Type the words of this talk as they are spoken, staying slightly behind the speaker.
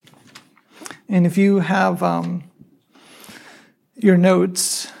And if you have your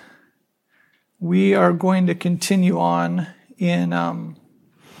notes, we are going to continue on in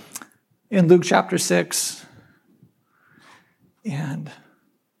Luke chapter 6. And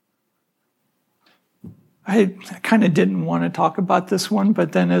I kind of didn't want to talk about this one,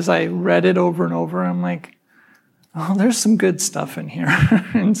 but then as I read it over and over, I'm like, oh, there's some good stuff in here.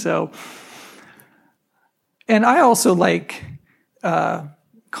 And I also like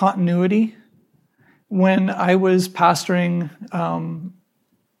continuity. When I was pastoring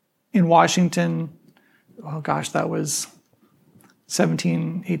in Washington, oh gosh, that was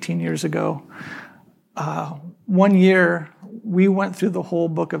 17, 18 years ago. One year, we went through the whole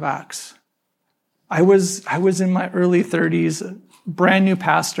book of Acts. I was in my early 30s, brand new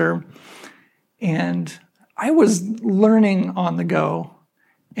pastor, and I was learning on the go.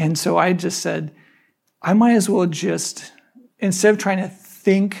 And so I just said, I might as well just, instead of trying to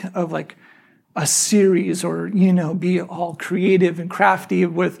think of like a series or, be all creative and crafty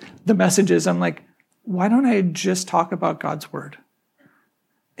with the messages, I'm like, why don't I just talk about God's word?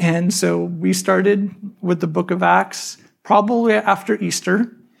 And so we started with the book of Acts, probably after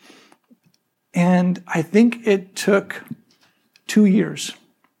Easter. And I think it took 2 years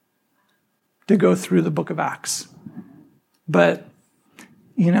to go through the book of Acts. But,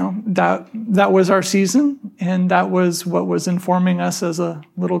 that was our season, and that was what was informing us as a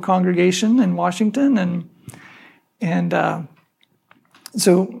little congregation in Washington. And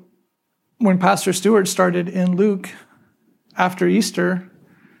so when Pastor Stewart started in Luke after Easter,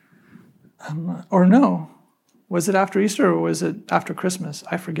 was it after Easter or was it after Christmas?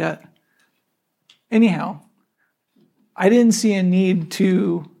 I forget. Anyhow, I didn't see a need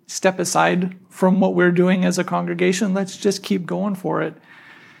to step aside from what we're doing as a congregation. Let's just keep going for it.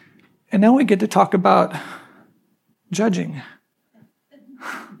 And now we get to talk about judging.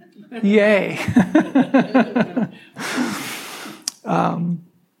 Yay. I'll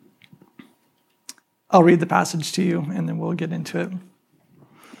read the passage to you and then we'll get into it.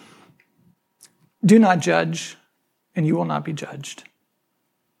 Do not judge, and you will not be judged.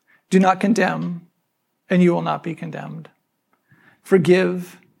 Do not condemn, and you will not be condemned.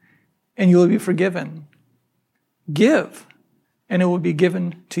 Forgive, and you will be forgiven. Give, and it will be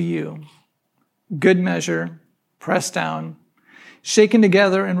given to you. Good measure, pressed down, shaken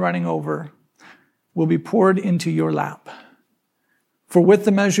together and running over, will be poured into your lap. For with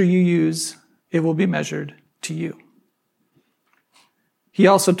the measure you use, it will be measured to you. He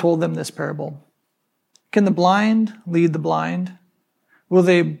also told them this parable. Can the blind lead the blind? Will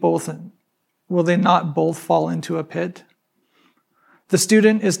they not both fall into a pit? The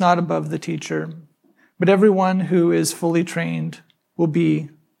student is not above the teacher, but everyone who is fully trained will be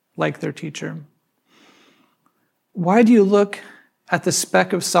like their teacher. Why do you look at the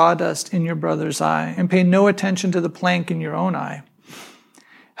speck of sawdust in your brother's eye and pay no attention to the plank in your own eye?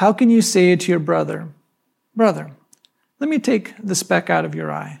 How can you say to your brother, "Brother, let me take the speck out of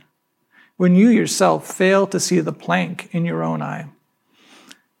your eye," when you yourself fail to see the plank in your own eye?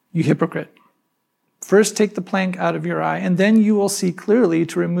 You hypocrite. First take the plank out of your eye, and then you will see clearly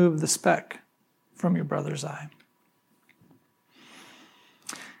to remove the speck from your brother's eye.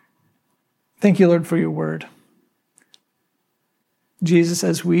 Thank you, Lord, for your word. Jesus,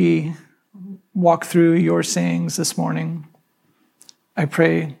 as we walk through your sayings this morning, I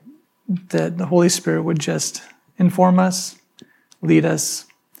pray that the Holy Spirit would just inform us, lead us,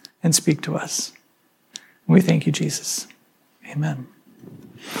 and speak to us. We thank you, Jesus. Amen.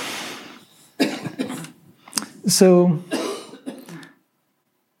 So,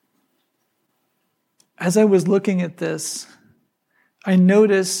 as I was looking at this, I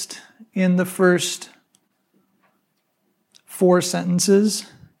noticed in the first 4 sentences,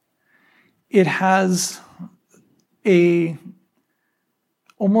 it has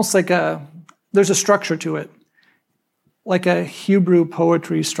there's a structure to it, like a Hebrew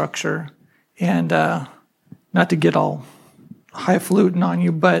poetry structure. And not to get all highfalutin on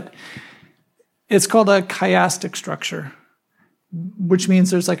you, but it's called a chiastic structure, which means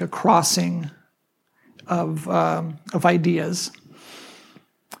there's like a crossing of ideas.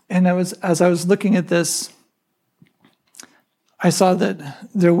 And as I was looking at this, I saw that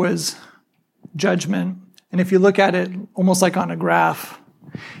there was judgment. And if you look at it almost like on a graph,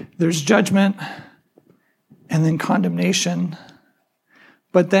 there's judgment and then condemnation.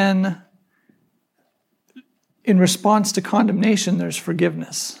 But then in response to condemnation, there's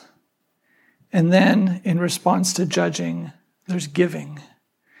forgiveness. And then in response to judging, there's giving.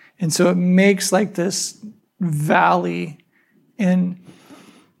 And so it makes like this valley. And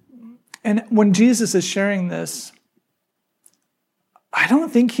when Jesus is sharing this, I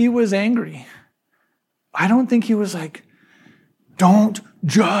don't think he was angry. I don't think he was like, don't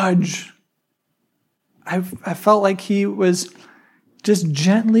judge. I felt like he was just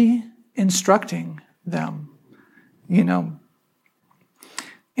gently instructing them,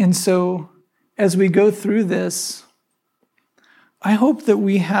 And so as we go through this, I hope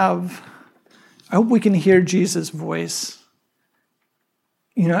we can hear Jesus' voice.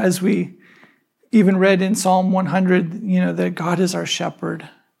 As we even read in Psalm 100, that God is our shepherd.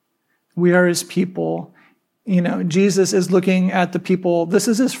 We are his people. Jesus is looking at the people. This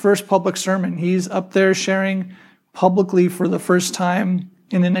is his first public sermon. He's up there sharing publicly for the first time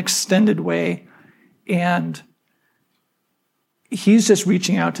in an extended way. And he's just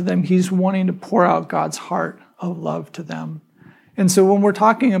reaching out to them. He's wanting to pour out God's heart of love to them. And so when we're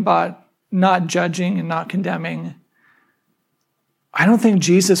talking about not judging and not condemning, I don't think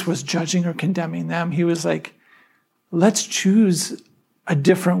Jesus was judging or condemning them. He was like, let's choose a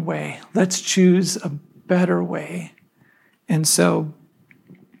different way. Let's choose a better way. And so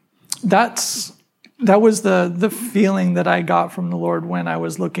that was the feeling that I got from the Lord when I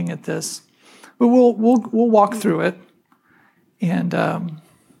was looking at this. But we'll walk through it. And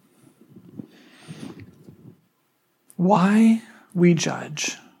why we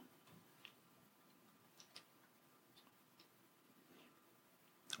judge.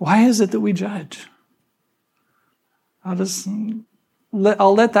 Why is it that we judge? I'll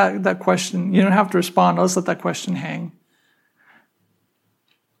let that question, you don't have to respond, I'll just let that question hang.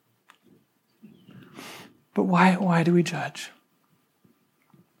 But why do we judge?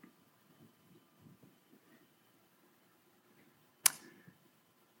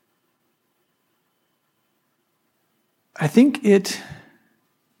 I think it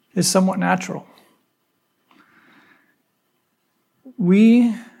is somewhat natural.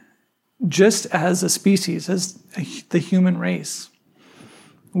 We, just as a species, as the human race,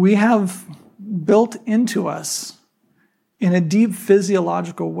 we have built into us, in a deep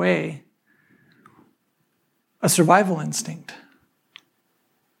physiological way, a survival instinct.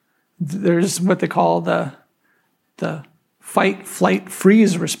 There's what they call the fight, flight,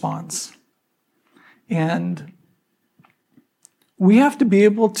 freeze response. And we have to be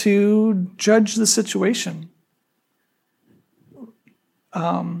able to judge the situation.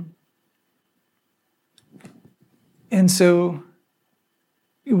 And so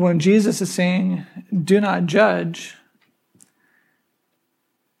when Jesus is saying, do not judge,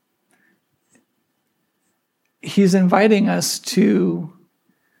 he's inviting us to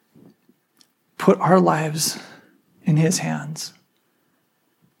put our lives in his hands.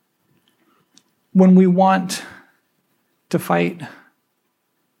 When we want to fight,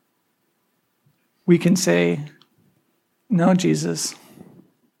 we can say, no, Jesus,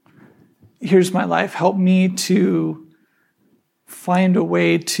 here's my life. Help me to find a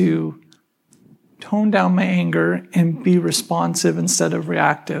way to tone down my anger and be responsive instead of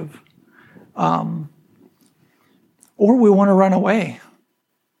reactive. Or we want to run away.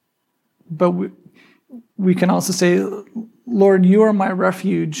 But we can also say, Lord, you are my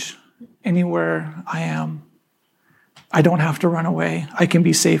refuge anywhere I am. I don't have to run away. I can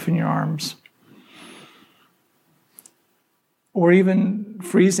be safe in your arms. Or even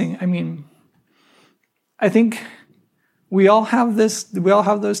freezing. I think we all have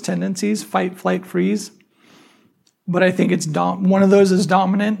those tendencies, fight, flight, freeze. But I think one of those is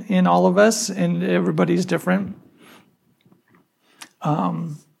dominant in all of us, and everybody's different. I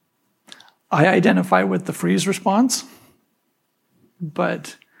identify with the freeze response.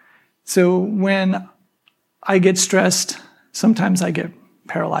 But so when I get stressed, sometimes I get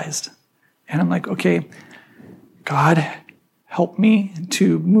paralyzed. And I'm like, okay, God, help me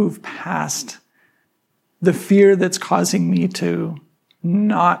to move past the fear that's causing me to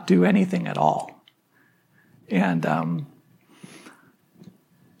not do anything at all. And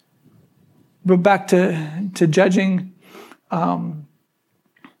but back to judging,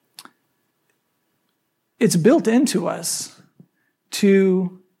 it's built into us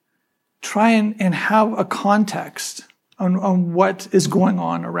to try and have a context on what is going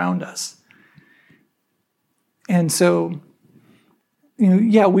on around us. And so,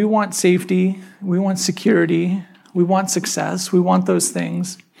 we want safety, we want security, we want success, we want those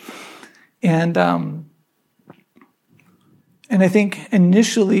things. And I think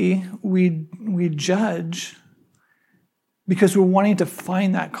initially we judge because we're wanting to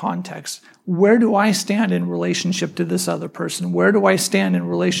find that context. Where do I stand in relationship to this other person? Where do I stand in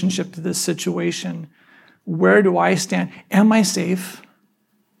relationship to this situation? Where do I stand? Am I safe?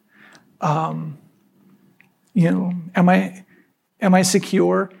 Am I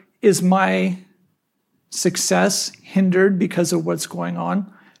secure? Is my success hindered because of what's going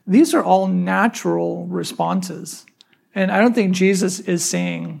on? These are all natural responses. And I don't think Jesus is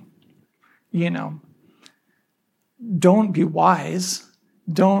saying, don't be wise.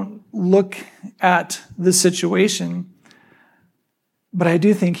 Don't look at the situation. But I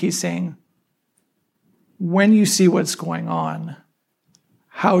do think he's saying, when you see what's going on,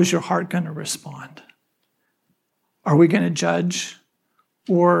 how is your heart going to respond? Are we going to judge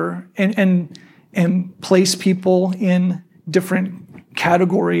and place people in different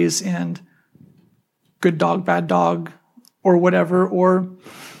categories and good dog, bad dog, or whatever? Or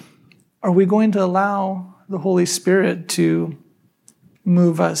are we going to allow the Holy Spirit to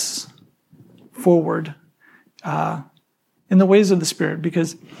move us forward in the ways of the Spirit?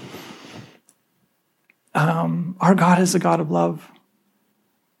 Because our God is a God of love,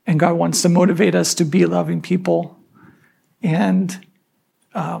 and God wants to motivate us to be loving people. And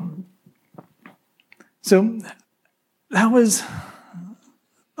so that was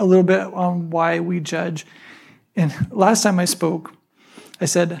a little bit on why we judge. And last time I spoke, I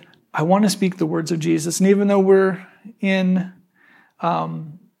said, I want to speak the words of Jesus. And even though we're in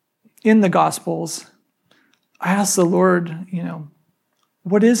the Gospels, I asked the Lord,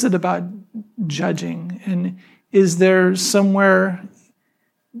 what is it about judging? And is there somewhere,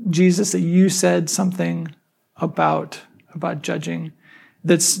 Jesus, that you said something about judging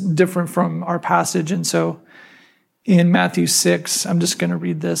that's different from our passage? And so in Matthew 6, I'm just going to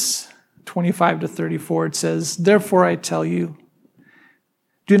read this, 25 to 34, it says, "Therefore I tell you,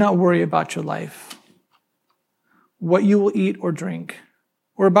 do not worry about your life, what you will eat or drink,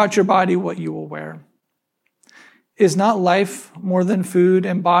 or about your body, what you will wear. Is not life more than food,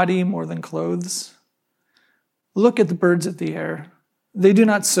 and body more than clothes? Look at the birds of the air. They do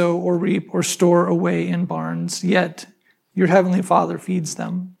not sow or reap or store away in barns, yet your heavenly Father feeds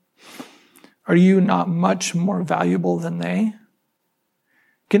them. Are you not much more valuable than they?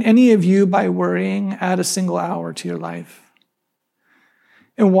 Can any of you, by worrying, add a single hour to your life?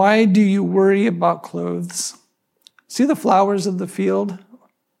 And why do you worry about clothes? See the flowers of the field?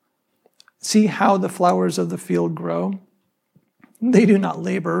 See how the flowers of the field grow? They do not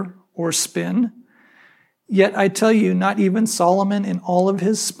labor or spin. Yet I tell you, not even Solomon in all of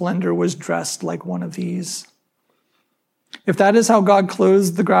his splendor was dressed like one of these. If that is how God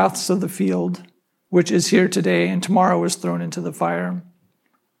clothes the grass of the field, which is here today and tomorrow is thrown into the fire,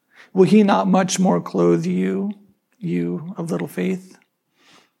 will he not much more clothe you, you of little faith?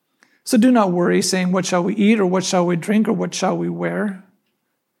 So do not worry, saying, what shall we eat, or what shall we drink, or what shall we wear?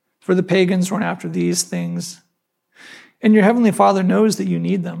 For the pagans run after these things, and your heavenly Father knows that you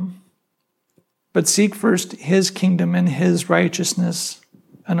need them. But seek first his kingdom and his righteousness,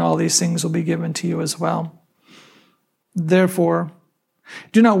 and all these things will be given to you as well. Therefore,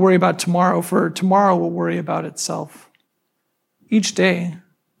 do not worry about tomorrow, for tomorrow will worry about itself. Each day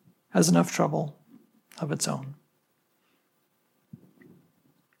has enough trouble of its own."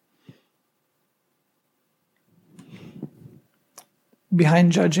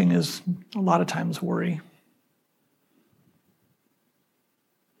 Behind judging is a lot of times worry.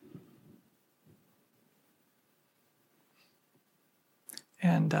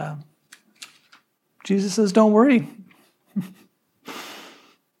 And Jesus says, don't worry.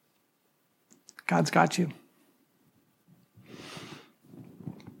 God's got you.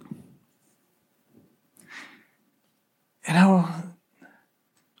 And now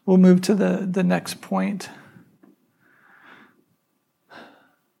we'll move to the next point.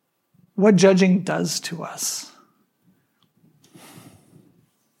 What judging does to us.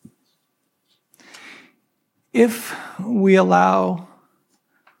 If we allow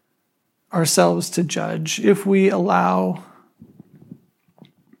ourselves to judge, if we allow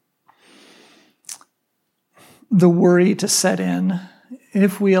the worry to set in,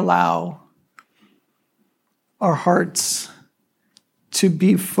 if we allow our hearts to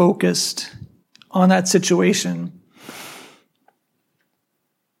be focused on that situation,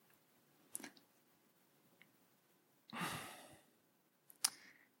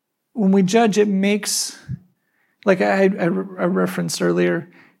 when we judge, it makes, like I referenced earlier,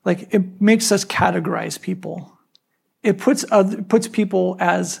 like it makes us categorize people. It puts people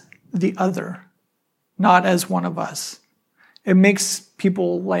as the other, not as one of us. It makes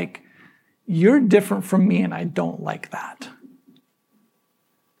people like, you're different from me and I don't like that.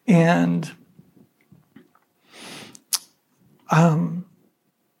 And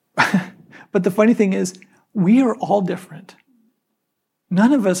but the funny thing is, we are all different.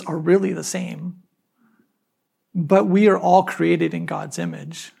 None of us are really the same, but we are all created in God's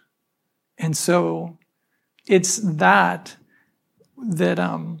image. And so it's that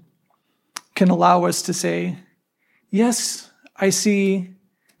can allow us to say, yes, I see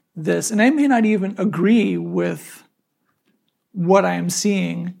this, and I may not even agree with what I am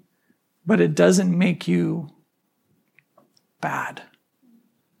seeing, but it doesn't make you bad.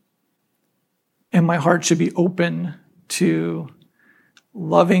 And my heart should be open to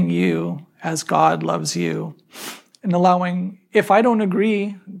loving you as God loves you, and allowing, if I don't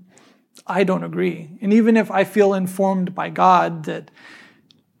agree, I don't agree. And even if I feel informed by God that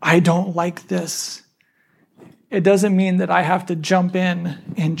I don't like this, it doesn't mean that I have to jump in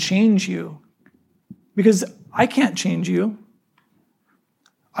and change you, because I can't change you.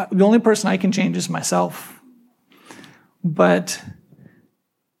 The only person I can change is myself. But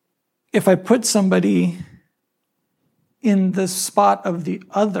if I put somebody in the spot of the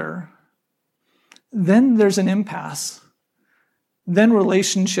other, then there's an impasse. Then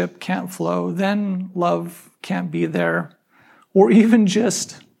relationship can't flow. Then love can't be there. Or even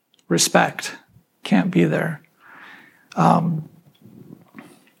just respect can't be there.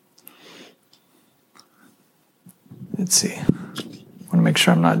 Let's see. I want to make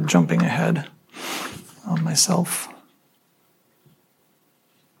sure I'm not jumping ahead on myself.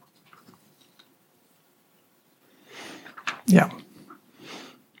 Yeah.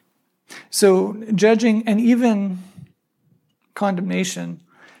 So judging and even condemnation.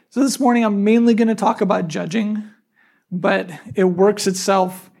 So this morning I'm mainly going to talk about judging, but it works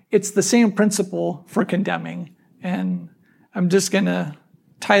itself. It's the same principle for condemning. And I'm just going to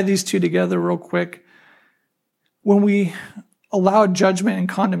tie these two together real quick. When we allow judgment and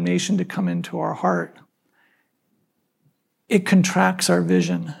condemnation to come into our heart, it contracts our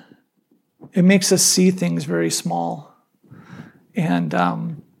vision. It makes us see things very small. And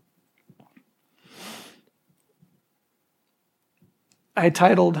I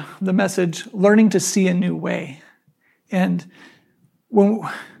titled the message, Learning to See a New Way. And when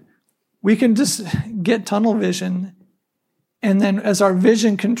we can just get tunnel vision, and then as our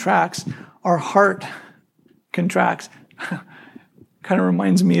vision contracts, our heart contracts. Kind of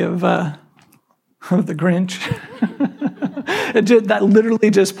reminds me of the Grinch. That literally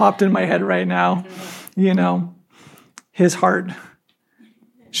just popped in my head right now. You know, his heart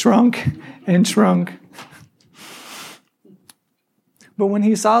shrunk and shrunk. But when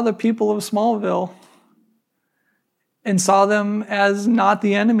he saw the people of Smallville and saw them as not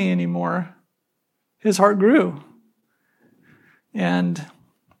the enemy anymore, his heart grew. And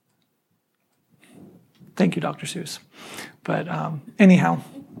thank you, Dr. Seuss. But anyhow.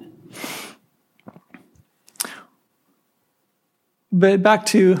 But back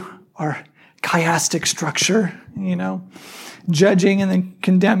to our chiastic structure, judging and then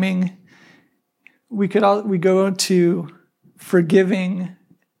condemning. We go to forgiving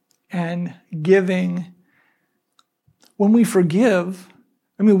and giving. When we forgive,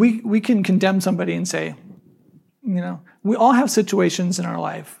 we can condemn somebody and say, we all have situations in our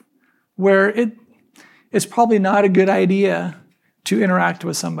life where it's probably not a good idea to interact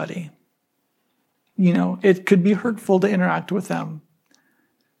with somebody. It could be hurtful to interact with them.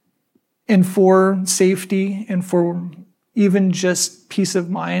 And for safety and for even just peace of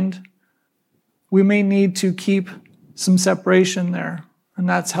mind, we may need to keep some separation there, and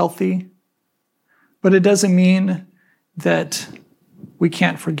that's healthy. But it doesn't mean that we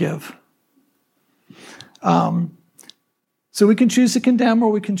can't forgive. So we can choose to condemn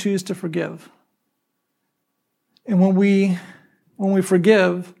or we can choose to forgive. And when we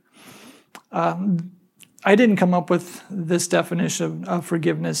forgive, I didn't come up with this definition of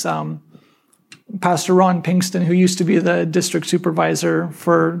forgiveness. Pastor Ron Pinkston, who used to be the district supervisor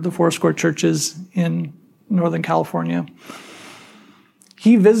for the Foursquare churches in Northern California,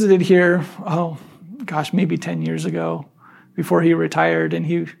 he visited here, maybe 10 years ago before he retired.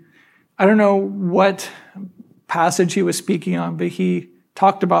 And I don't know what passage he was speaking on, but he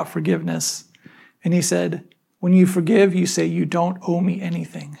talked about forgiveness. And he said, when you forgive, you say, you don't owe me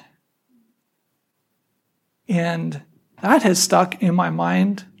anything. And that has stuck in my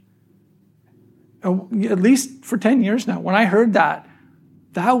mind, at least for 10 years now. When I heard that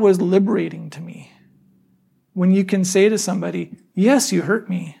was liberating to me. When you can say to somebody, yes, you hurt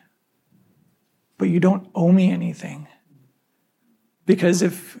me, but you don't owe me anything. Because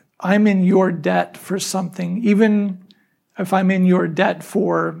if I'm in your debt for something, even if I'm in your debt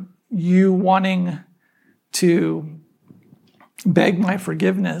for you wanting to beg my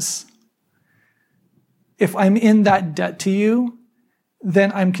forgiveness, if I'm in that debt to you,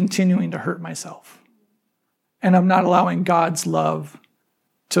 then I'm continuing to hurt myself. And I'm not allowing God's love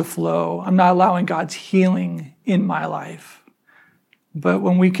to flow. I'm not allowing God's healing in my life. But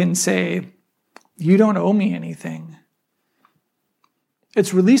when we can say, you don't owe me anything,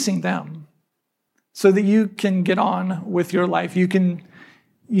 it's releasing them so that you can get on with your life. You can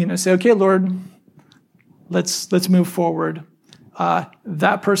say, okay, Lord, let's move forward.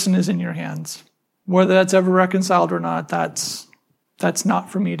 That person is in your hands. Whether that's ever reconciled or not, that's not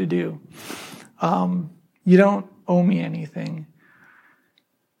for me to do. You don't owe me anything.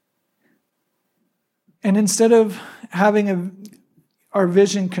 And instead of having our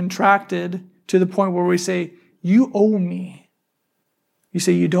vision contracted to the point where we say, you owe me, you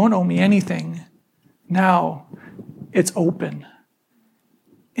say, you don't owe me anything. Now it's open.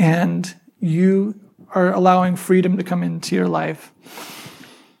 And you are allowing freedom to come into your life.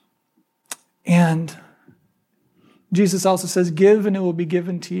 And Jesus also says, give and it will be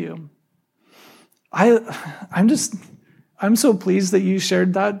given to you. I'm so pleased that you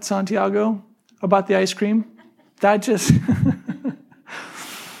shared that, Santiago, about the ice cream. That just...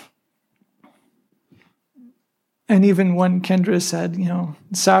 And even when Kendra said,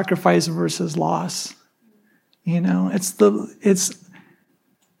 sacrifice versus loss, it's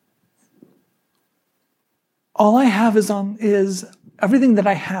all I have is everything that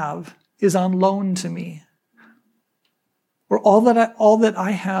I have is on loan to me. Or all that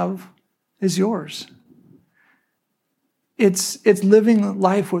I have is yours. It's living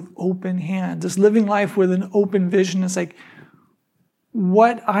life with open hands. It's living life with an open vision. It's like,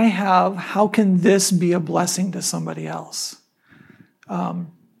 what I have, how can this be a blessing to somebody else? And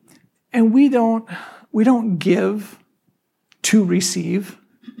we don't give to receive.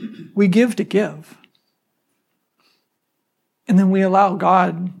 We give to give. And then we allow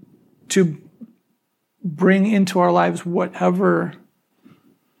God to bring into our lives whatever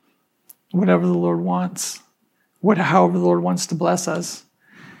the Lord wants, however the Lord wants to bless us.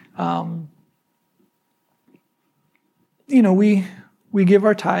 We give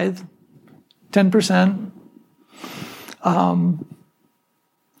our tithe, 10%.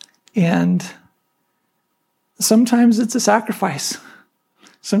 And sometimes it's a sacrifice.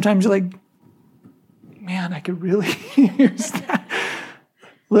 Sometimes you're like, man, I could really use that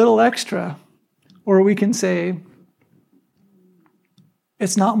little extra. Or we can say,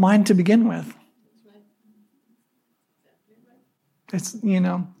 it's not mine to begin with. It's,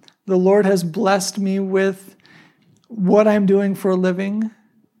 the Lord has blessed me with what I'm doing for a living.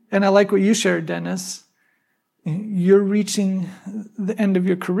 And I like what you shared, Dennis. You're reaching the end of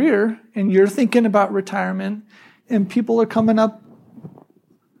your career and you're thinking about retirement, and people are coming up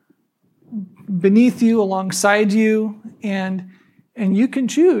beneath you, alongside you, and you can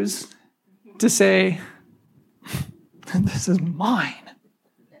choose to say, this is mine.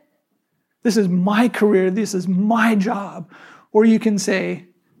 This is my career. This is my job. Or you can say,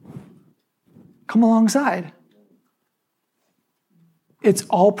 come alongside. It's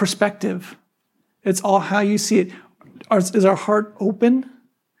all perspective. It's all how you see it. Is our heart open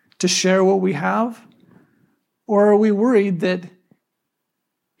to share what we have? Or are we worried that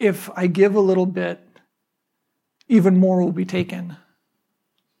if I give a little bit, even more will be taken?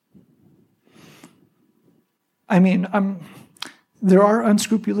 I mean, there are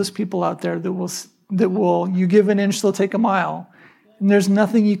unscrupulous people out there that will, you give an inch, they'll take a mile. And there's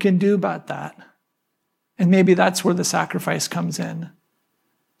nothing you can do about that. And maybe that's where the sacrifice comes in.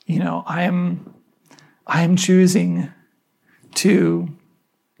 I am choosing to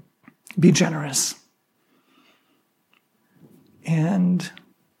be generous. And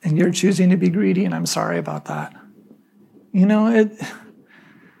you're choosing to be greedy, and I'm sorry about that. It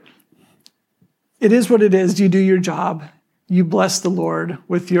is what it is. You do your job. You bless the Lord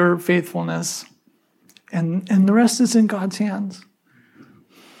with your faithfulness. And the rest is in God's hands.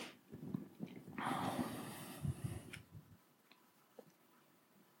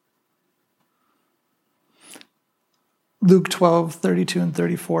 Luke 12:32 and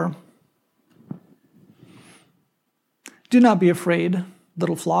 34. Do not be afraid,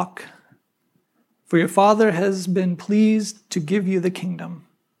 little flock, for your Father has been pleased to give you the kingdom.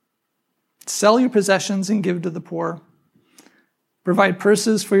 Sell your possessions and give to the poor. Provide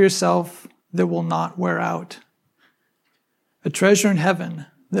purses for yourself that will not wear out, a treasure in heaven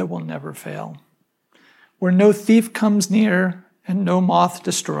that will never fail, where no thief comes near and no moth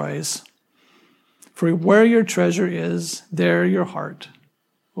destroys. For where your treasure is, there your heart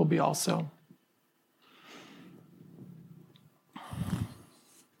will be also.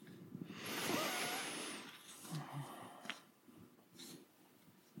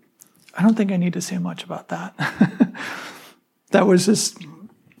 I don't think I need to say much about that. That was just,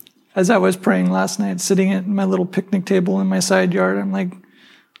 as I was praying last night, sitting at my little picnic table in my side yard, I'm like,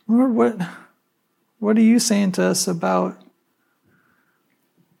 Lord, what are you saying to us about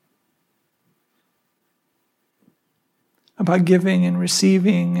giving and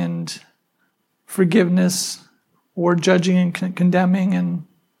receiving and forgiveness, or judging and condemning? And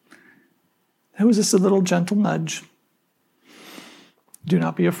It was just a little gentle nudge. Do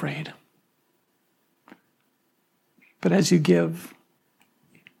not be afraid. But as you give,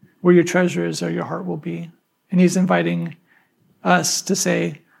 where your treasure is, there your heart will be. And he's inviting us to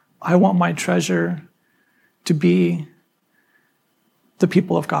say, I want my treasure to be the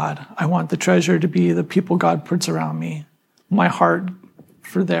people of God. I want the treasure to be the people God puts around me. My heart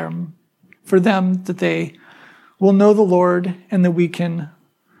for them that they will know the Lord and that we can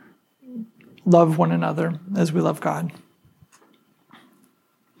love one another as we love God.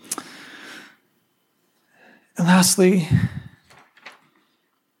 And lastly,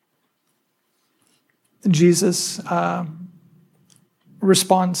 Jesus'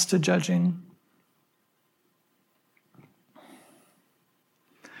 response to judging.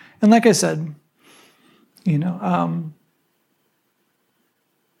 And like I said,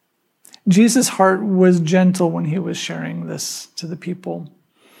 Jesus' heart was gentle when he was sharing this to the people.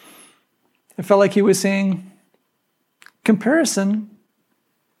 It felt like he was saying, comparison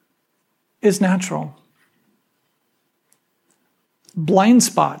is natural. Blind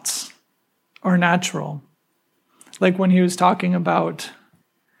spots are natural. Like when he was talking about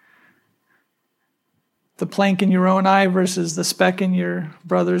the plank in your own eye versus the speck in your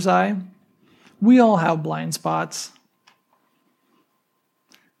brother's eye. We all have blind spots.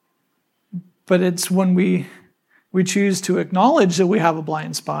 But it's when we choose to acknowledge that we have a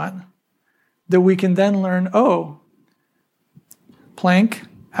blind spot that we can then learn, plank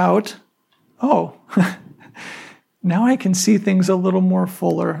out, now I can see things a little more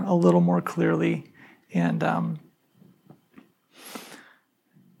fuller, a little more clearly. And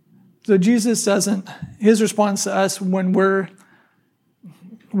so Jesus his response to us when we're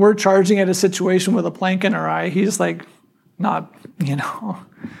charging at a situation with a plank in our eye, he's like, not,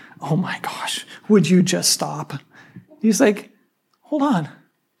 oh my gosh, would you just stop? He's like, hold on.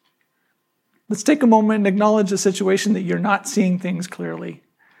 Let's take a moment and acknowledge the situation that you're not seeing things clearly.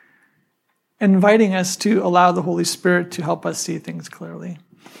 Inviting us to allow the Holy Spirit to help us see things clearly.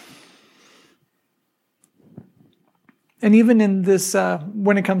 And even in this,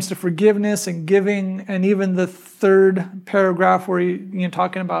 when it comes to forgiveness and giving, and even the third paragraph where you're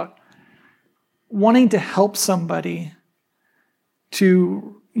talking about wanting to help somebody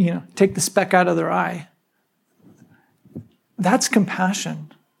to, take the speck out of their eye, that's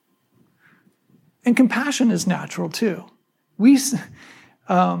compassion. And compassion is natural too. We see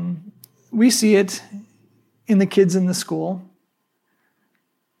it in the kids in the school,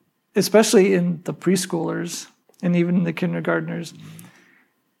 especially in the preschoolers and even the kindergartners.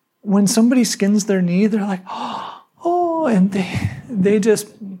 When somebody skins their knee, they're like, and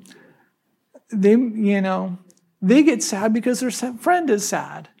they get sad because their friend is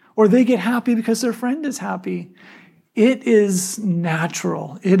sad, or they get happy because their friend is happy. It is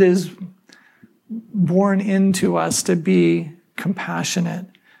natural. It is born into us to be compassionate.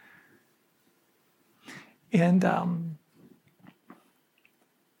 And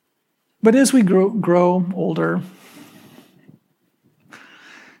but as we grow older,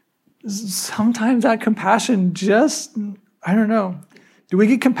 sometimes that compassion just, I don't know, do we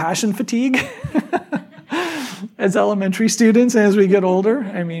get compassion fatigue as elementary students and as we get older?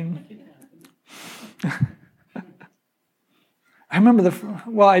 I mean, I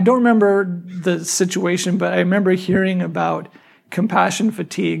don't remember the situation, but I remember hearing about compassion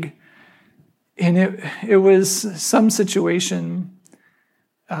fatigue. And it was some situation,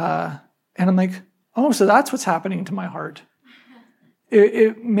 and I'm like, so that's what's happening to my heart.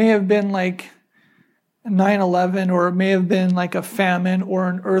 It may have been like 9/11, or it may have been like a famine or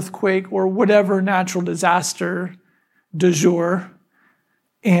an earthquake or whatever natural disaster du jour,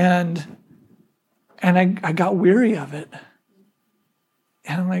 and I got weary of it.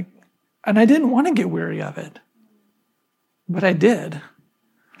 And I'm like, and I didn't want to get weary of it, but I did.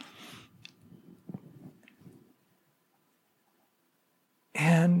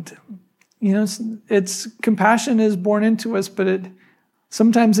 And, it's compassion is born into us, but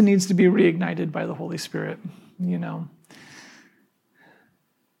sometimes it needs to be reignited by the Holy Spirit,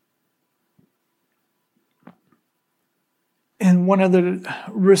 And one other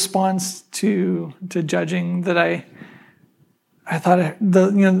response to judging that I thought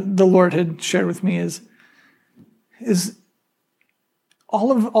the Lord had shared with me is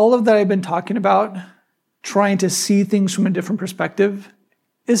all of that I've been talking about, trying to see things from a different perspective,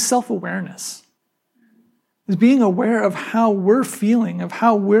 is self-awareness. Is being aware of how we're feeling, of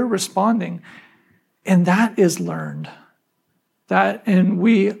how we're responding. And that is learned. And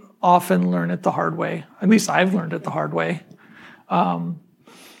we often learn it the hard way. At least I've learned it the hard way.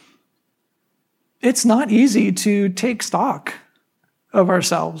 It's not easy to take stock of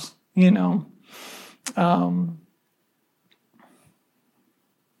ourselves,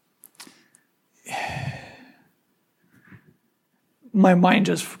 My mind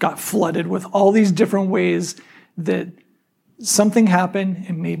just got flooded with all these different ways that something happened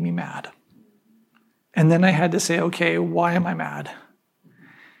and made me mad. And then I had to say, okay, why am I mad?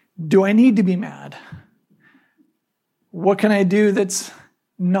 Do I need to be mad? What can I do that's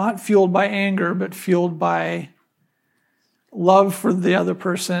not fueled by anger, but fueled by love for the other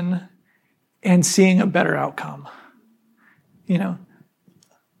person and seeing a better outcome? You know,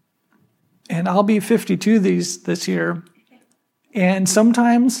 and I'll be 52 this year. And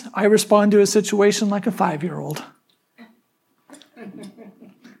sometimes I respond to a situation like a 5-year-old.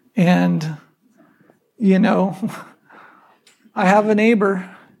 And, you know, I have a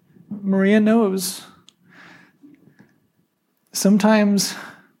neighbor, Maria knows. Sometimes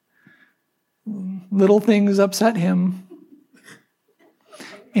little things upset him.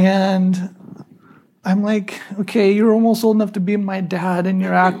 And I'm like, okay, you're almost old enough to be my dad and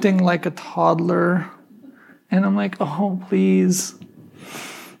you're acting like a toddler. And I'm like, oh, please.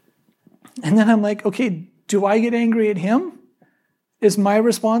 And then I'm like, okay, do I get angry at him? Is my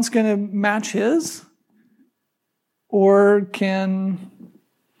response going to match his? Or can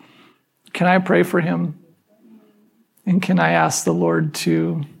I pray for him? And can I ask the Lord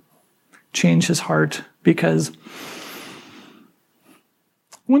to change his heart? Because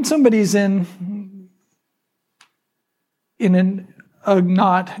when somebody's in a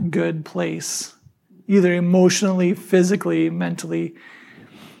not good place, either emotionally, physically, mentally,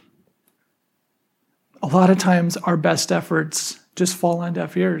 a lot of times our best efforts just fall on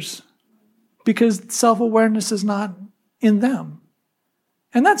deaf ears because self-awareness is not in them.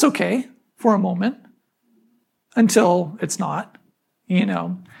 And that's okay for a moment until it's not, you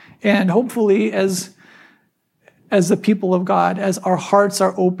know. And hopefully as the people of God, as our hearts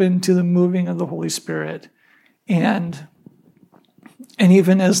are open to the moving of the Holy Spirit, and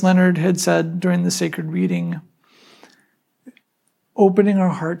even as Leonard had said during the sacred reading, opening our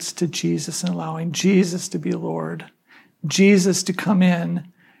hearts to Jesus and allowing Jesus to be Lord, Jesus to come in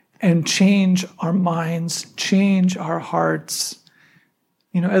and change our minds, change our hearts.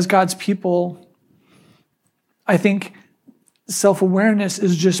 You know, as God's people, I think self-awareness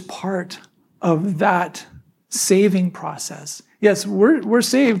is just part of that saving process. Yes, we're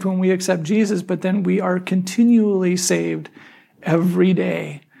saved when we accept Jesus, but then we are continually saved every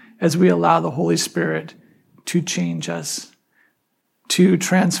day as we allow the Holy Spirit to change us, to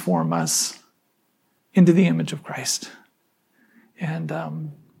transform us into the image of Christ. And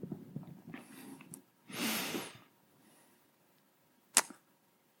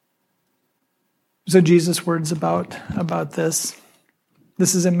so Jesus' words about this.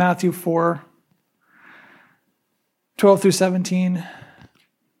 This is in Matthew 4, 12 through 17.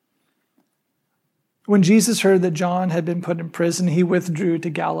 When Jesus heard that John had been put in prison, he withdrew to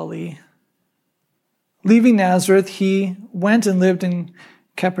Galilee. Leaving Nazareth, he went and lived in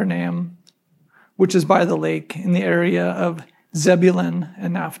Capernaum, which is by the lake, in the area of Zebulun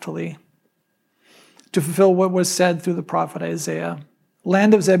and Naphtali, to fulfill what was said through the prophet Isaiah.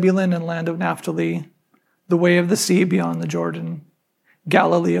 Land of Zebulun and land of Naphtali, the way of the sea beyond the Jordan,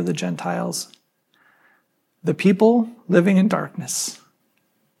 Galilee of the Gentiles. The people living in darkness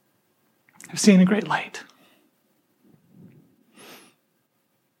have seen a great light.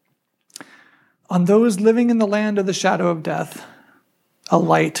 On those living in the land of the shadow of death, a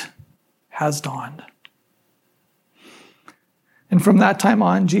light has dawned. And from that time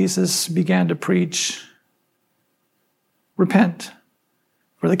on, Jesus began to preach, repent,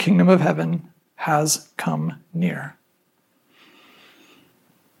 for the kingdom of heaven has come near.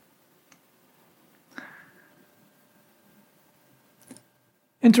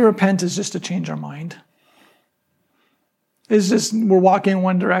 And to repent is just to change our mind. It's just we're walking in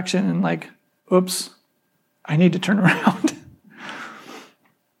one direction and like, oops, I need to turn around.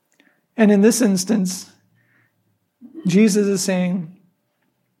 And in this instance, Jesus is saying,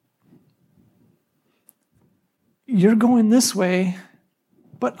 you're going this way,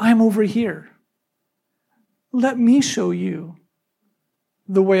 but I'm over here. Let me show you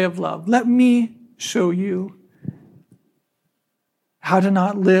the way of love. Let me show you how to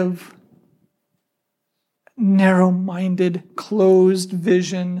not live narrow-minded, closed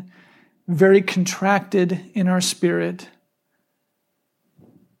vision, very contracted in our spirit.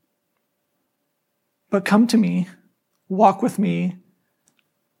 But come to me, walk with me.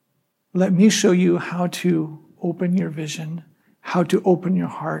 Let me show you how to open your vision, how to open your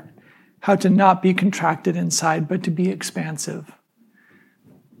heart, how to not be contracted inside, but to be expansive.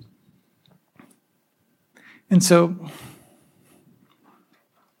 And so,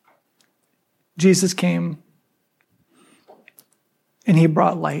 Jesus came and he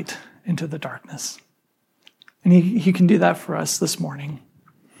brought light into the darkness. And he can do that for us this morning.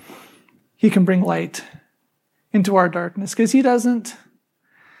 He can bring light into our darkness because he's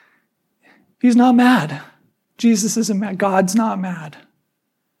not mad. Jesus isn't mad. God's not mad.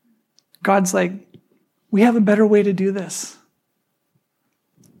 God's like, we have a better way to do this.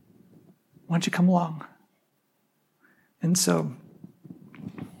 Why don't you come along? And so,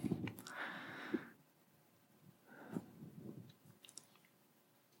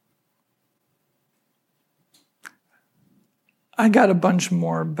 I got a bunch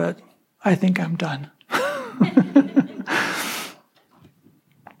more, but I think I'm done.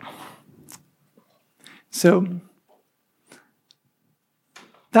 So,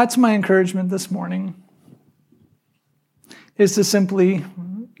 that's my encouragement this morning, is to simply,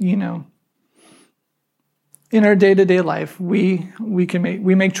 in our day-to-day life, we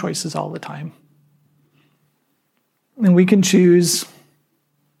make choices all the time. And we can choose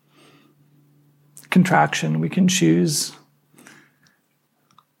contraction. We can choose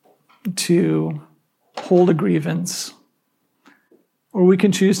to hold a grievance, or we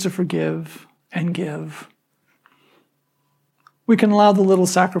can choose to forgive and give. We can allow the little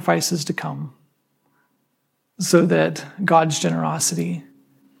sacrifices to come so that God's generosity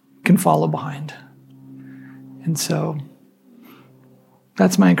can follow behind. And so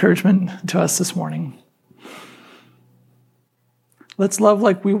that's my encouragement to us this morning. Let's love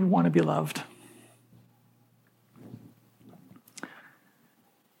like we would want to be loved.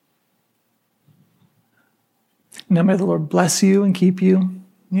 Now may the Lord bless you and keep you.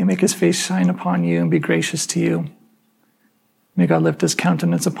 May he make his face shine upon you and be gracious to you. May God lift his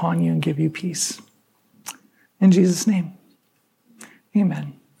countenance upon you and give you peace. In Jesus' name,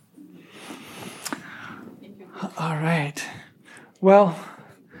 amen. All right. Well,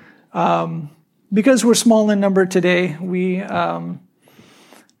 because we're small in number today, we are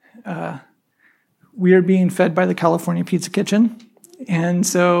being fed by the California Pizza Kitchen. And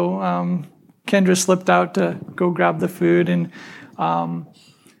so Kendra slipped out to go grab the food, and I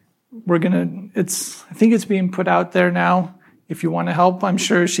think it's being put out there now. If you want to help, I'm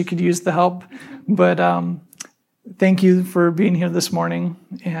sure she could use the help. But thank you for being here this morning.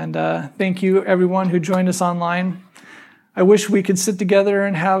 And thank you, everyone who joined us online. I wish we could sit together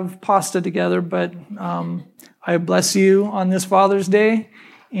and have pasta together, but I bless you on this Father's Day,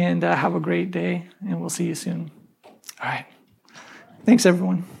 and have a great day, and we'll see you soon. All right. Thanks,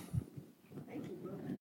 everyone.